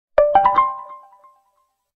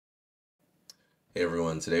Hey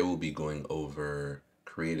everyone, today we'll be going over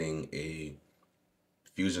creating a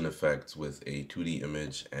fusion effect with a 2D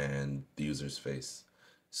image and the user's face.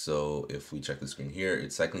 So if we check the screen here,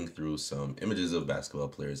 it's cycling through some images of basketball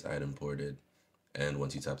players I had imported. And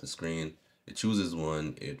once you tap the screen, it chooses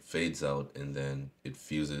one, it fades out, and then it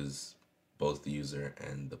fuses both the user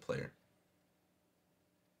and the player.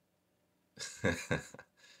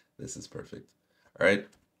 This is perfect. All right,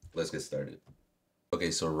 let's get started.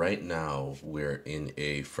 Okay, so right now we're in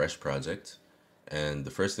a fresh project, and the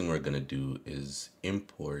first thing we're gonna do is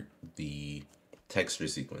import the texture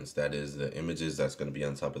sequence. That is the images that's gonna be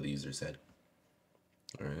on top of the user's head.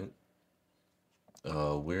 All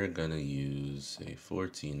right. We're gonna use say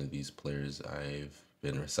 14 of these players I've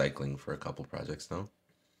been recycling for a couple projects now.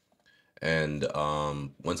 And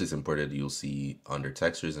once it's imported, you'll see under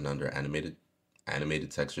textures and under animated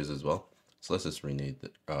textures as well. So let's just rename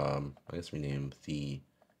rename the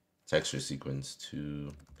texture sequence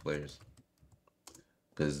to players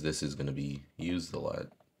because this is going to be used a lot.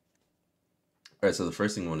 All right, so the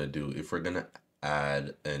first thing we want to do, if we're going to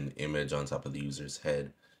add an image on top of the user's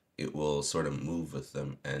head, it will sort of move with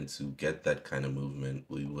them. And to get that kind of movement,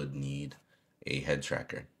 we would need a head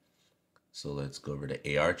tracker. So let's go over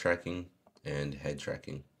to AR tracking and head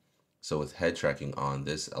tracking. So with head tracking on,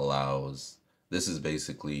 this is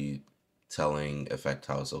basically telling Effect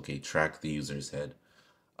House, okay, track the user's head.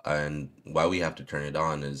 And why we have to turn it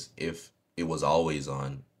on is if it was always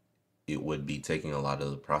on, it would be taking a lot of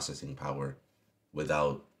the processing power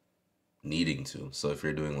without needing to. So if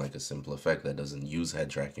you're doing like a simple effect that doesn't use head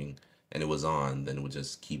tracking and it was on, then it would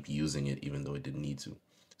just keep using it even though it didn't need to.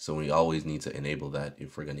 So we always need to enable that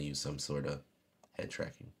if we're going to use some sort of head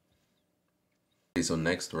tracking. Okay, so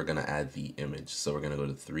next we're going to add the image. So we're going to go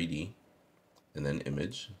to 3D and then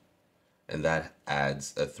image. And that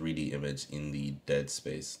adds a 3D image in the dead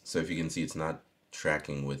space. So if you can see, it's not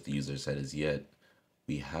tracking with the user's head as yet.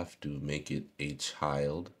 We have to make it a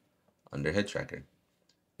child under head tracker.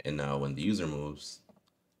 And now when the user moves,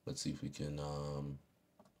 let's see if we can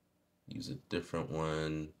use a different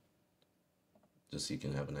one just so you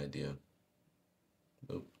can have an idea.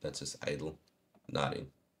 Nope, that's just idle, nodding.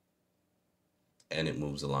 And it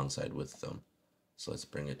moves alongside with them. So let's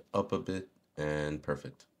bring it up a bit and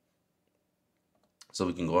perfect. So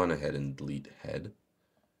we can go on ahead and delete head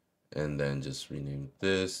and then just rename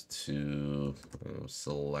this to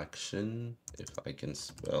selection, if I can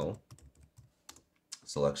spell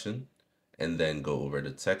selection, and then go over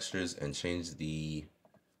to textures and change the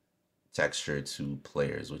texture to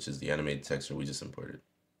players, which is the animated texture we just imported,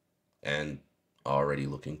 and already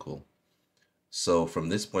looking cool. So from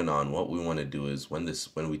this point on, what we want to do is when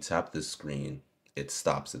we tap this screen, it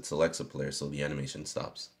stops. It selects a player, so the animation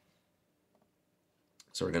stops.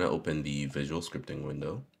 So we're going to open the visual scripting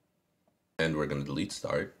window, and we're going to delete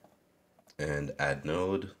start and add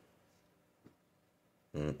node,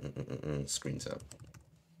 screen tap.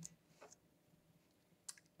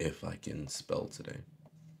 If I can spell today.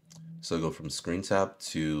 So go from screen tap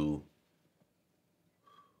to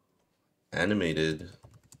animated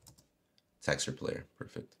texture player.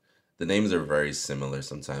 Perfect. The names are very similar.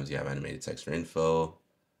 Sometimes you have animated texture info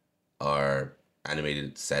or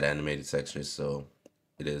set animated textures. So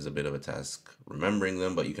it is a bit of a task remembering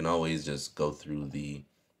them, but you can always just go through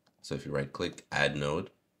so if you right click, add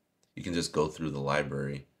node, you can just go through the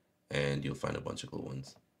library and you'll find a bunch of cool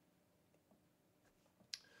ones.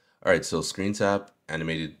 All right, so screen tap,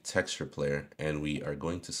 animated texture player, and we are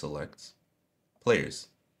going to select players.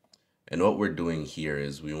 And what we're doing here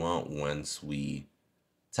is we want once we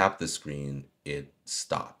tap the screen, it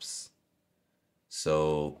stops.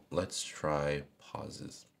 So let's try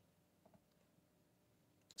pauses.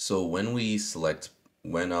 So when we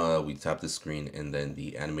tap the screen and then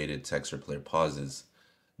the animated texture player pauses,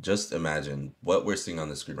 just imagine what we're seeing on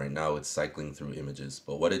the screen right now. It's cycling through images,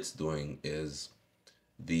 but what it's doing is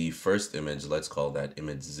the first image, let's call that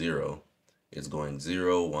image 0, is going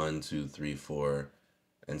 0, 1, 2, 3, 4,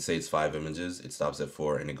 and say it's 5 images, it stops at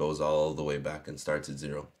 4 and it goes all the way back and starts at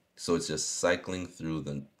 0. So it's just cycling through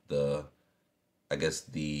the I guess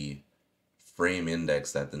the frame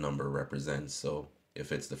index that the number represents. So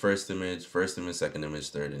if it's the first image, second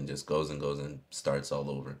image, third, and just goes and starts all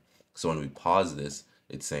over. So when we pause this,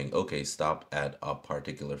 it's saying, okay, stop at a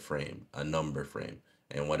particular frame, a number frame,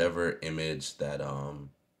 and whatever image that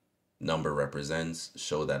number represents,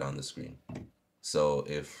 show that on the screen. So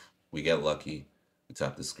if we get lucky, we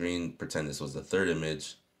tap the screen, pretend this was the third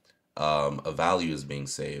image, a value is being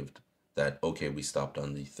saved that, okay, we stopped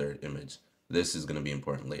on the third image. This is going to be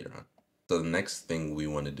important later on. So the next thing we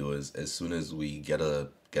want to do is as soon as we get a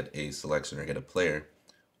selection or get a player,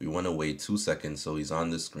 we want to wait 2 seconds so he's on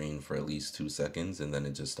the screen for at least 2 seconds, and then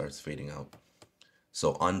it just starts fading out.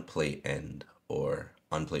 So on play end, or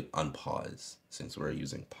on pause, since we're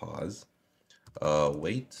using pause.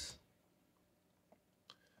 Wait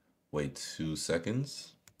 2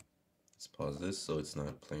 seconds. Let's pause this so it's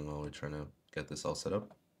not playing while we're trying to get this all set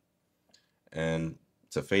up. And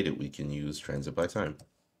to fade it, we can use transit by time.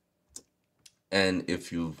 And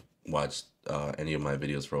if you've watched any of my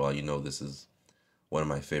videos for a while, you know this is one of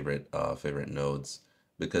my favorite nodes,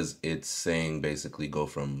 because it's saying basically go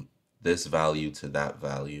from this value to that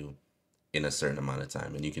value in a certain amount of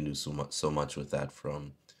time, and you can do so much with that,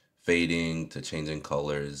 from fading to changing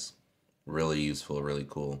colors. Really useful, really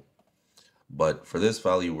cool. But for this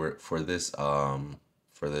value, for this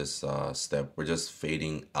step, we're just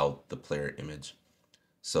fading out the player image.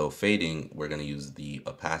 So fading, we're going to use the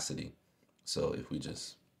opacity. So if we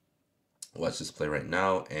just watch this play right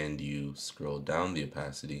now and you scroll down the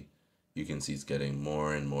opacity, you can see it's getting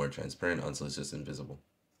more and more transparent until it's just invisible.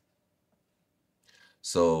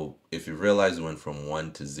 So if you realize we went from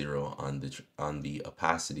 1 to 0 on the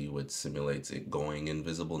opacity, which simulates it going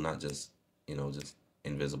invisible, not just, just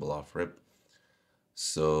invisible off rip.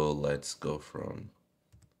 So let's go from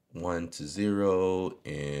 1 to 0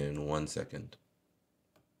 in 1 second.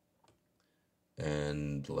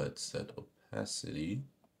 And let's set opacity.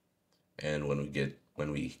 And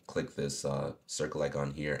when we click this circle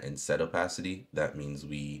icon here and set opacity, that means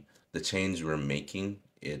the change we're making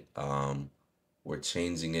it, we're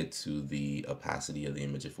changing it to the opacity of the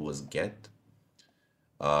image. If it was get,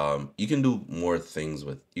 you can do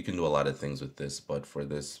you can do a lot of things with this, but for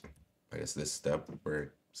this, I guess this step,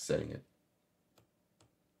 we're setting it.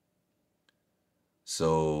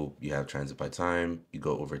 So you have transit by time, you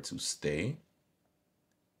go over to stay,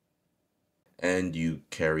 and you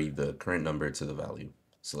carry the current number to the value.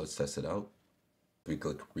 So let's test it out. We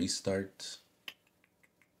click restart,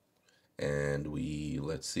 and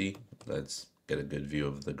let's get a good view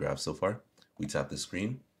of the graph so far. We tap the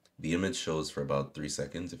screen, the image shows for about 3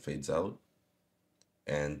 seconds, it fades out,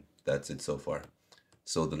 and that's it so far.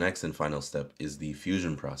 So the next and final step is the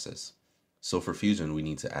fusion process. So for fusion, we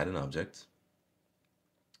need to add an object.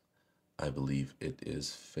 I believe it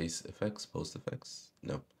is face effects, post effects.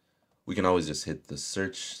 No, we can always just hit the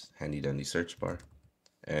search, handy dandy search bar,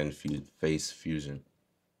 and face fusion.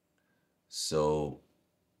 So,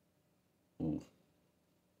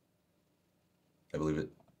 I believe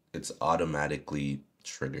it's automatically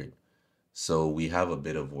triggered. So we have a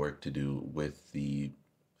bit of work to do with the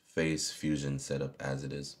face fusion setup as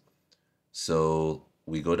it is. So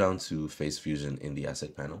we go down to face fusion in the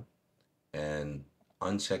asset panel and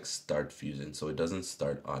uncheck start fusion so it doesn't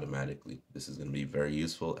start automatically. This is going to be very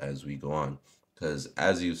useful as we go on, because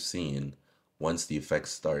as you've seen, once the effect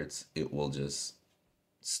starts, it will just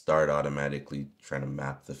start automatically trying to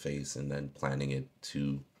map the face and then planning it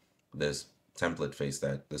to this template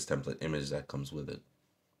this template image that comes with it.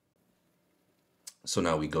 So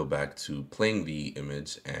now we go back to playing the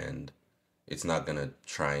image, and it's not gonna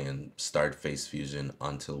try and start face fusion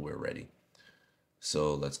until we're ready.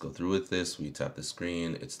 So let's go through with this. We tap the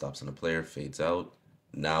screen, it stops on a player, fades out.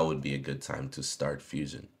 Now would be a good time to start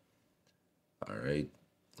fusion. All right,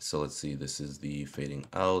 so let's see, this is the fading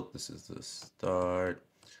out, this is the start.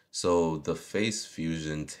 So the face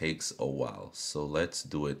fusion takes a while. So let's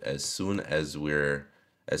do it as soon as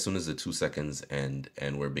the 2 seconds end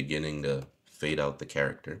and we're beginning to fade out the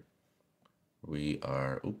character.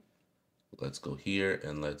 Let's go here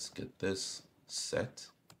and let's get this set.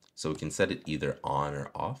 So we can set it either on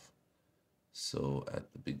or off. So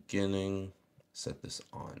at the beginning, set this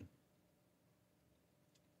on.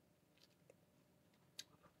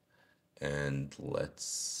 And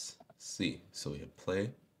let's see. So we hit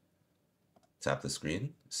play, tap the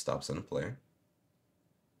screen, stops on a player.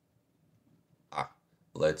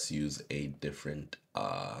 Let's use a different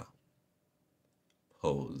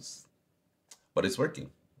pose. But it's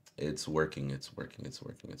working. It's working.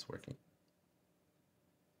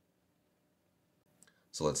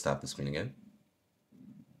 So let's tap the screen again.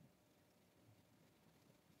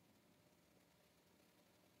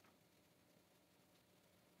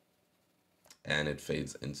 And it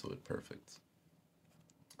fades into it perfect.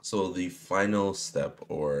 So the final step,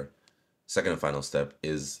 or second and final step,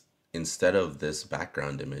 is instead of this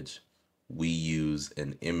background image, we use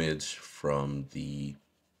an image from the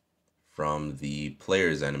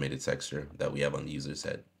player's animated texture that we have on the user's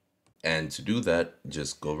head. And to do that,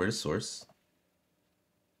 just go over to source.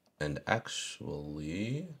 And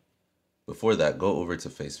actually, before that, go over to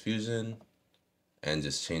Face Fusion and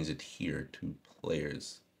just change it here to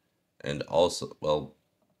players. And also, well,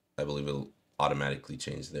 I believe it'll automatically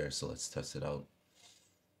change there. So let's test it out.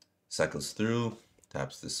 Cycles through,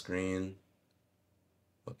 taps the screen.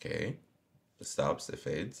 Okay, it stops, it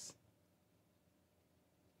fades.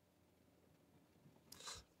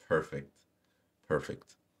 Perfect,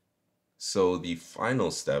 perfect. So the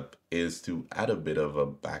final step is to add a bit of a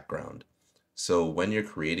background. So when you're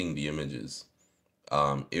creating the images,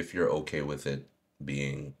 if you're okay with it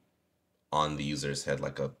being on the user's head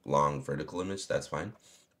like a long vertical image, that's fine.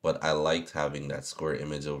 But I liked having that square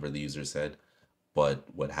image over the user's head. But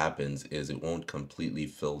what happens is it won't completely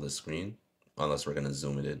fill the screen unless we're going to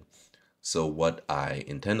zoom it in. So what I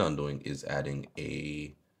intend on doing is adding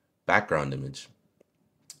a background image.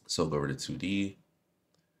 So go over to 2D,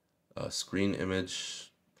 screen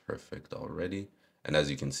image, perfect already. And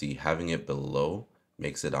as you can see, having it below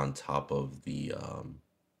makes it on top of the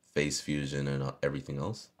Face Fusion and everything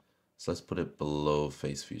else. So let's put it below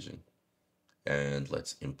Face Fusion. And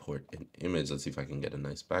let's import an image. Let's see if I can get a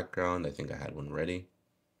nice background. I think I had one ready.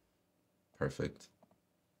 Perfect.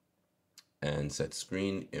 And set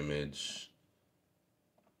screen image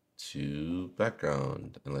to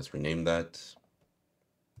background. And let's rename that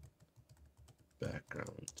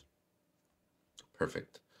background.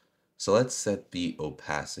 Perfect. So let's set the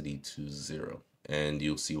opacity to 0. And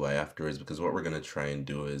you'll see why afterwards, because what we're going to try and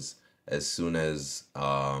do is as soon as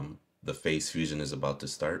the Face Fusion is about to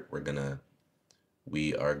start,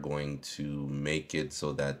 we are going to make it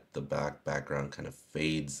so that the background kind of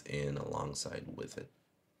fades in alongside with it.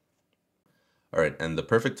 All right, and the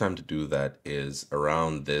perfect time to do that is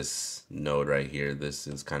around this node right here. This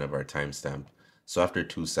is kind of our timestamp. So after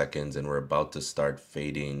 2 seconds, and we're about to start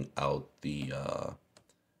fading out the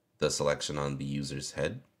selection on the user's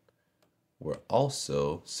head. We're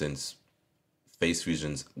also, since Face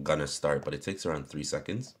Fusion's gonna start, but it takes around 3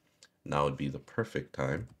 seconds, now would be the perfect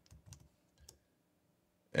time.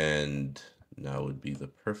 And now would be the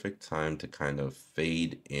perfect time to kind of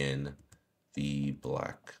fade in the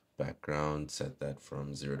black background. Set that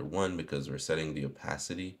from 0 to 1 because we're setting the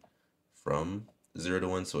opacity from 0 to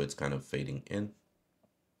 1, so it's kind of fading in.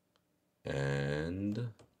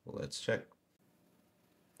 And let's check.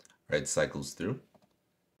 All right, cycles through,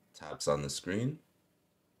 taps on the screen.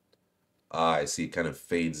 I see it kind of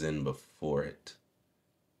fades in before it.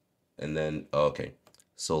 And then, okay,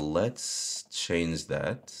 so let's change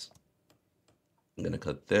that. I'm gonna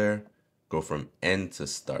cut there, go from end to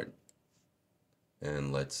start.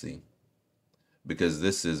 And let's see. Because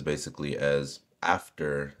this is basically as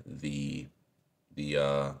after the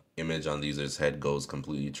image on the user's head goes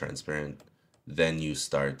completely transparent, then you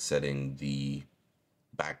start setting the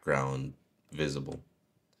background visible.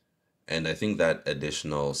 And I think that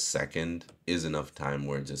additional second is enough time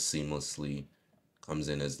where it just seamlessly comes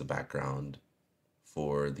in as the background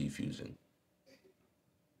for the fusion.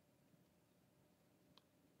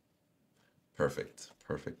 Perfect,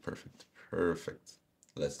 perfect, perfect, perfect.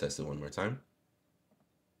 Let's test it one more time.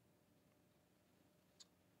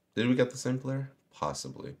 Did we get the same player?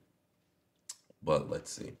 Possibly. But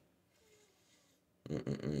let's see.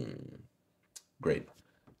 Great.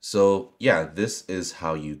 So yeah, this is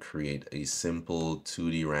how you create a simple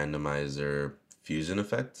 2D randomizer fusion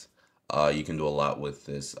effect. You can do a lot with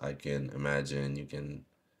this. I can imagine you can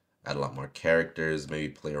add a lot more characters, maybe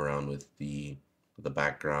play around with the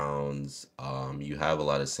backgrounds. You have a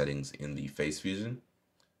lot of settings in the Face Fusion.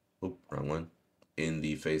 Oop, wrong one. In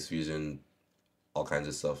the Face Fusion, all kinds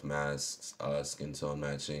of stuff, masks, skin tone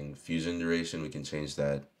matching, fusion duration, we can change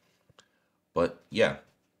that. But yeah,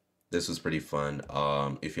 this was pretty fun.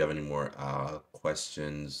 If you have any more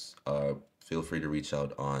questions, feel free to reach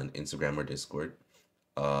out on Instagram or Discord.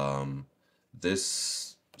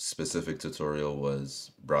 This specific tutorial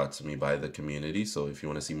was brought to me by the community, so if you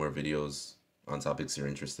want to see more videos on topics you're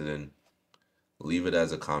interested in, leave it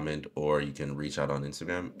as a comment, or you can reach out on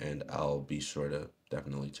Instagram and I'll be sure to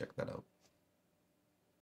definitely check that out.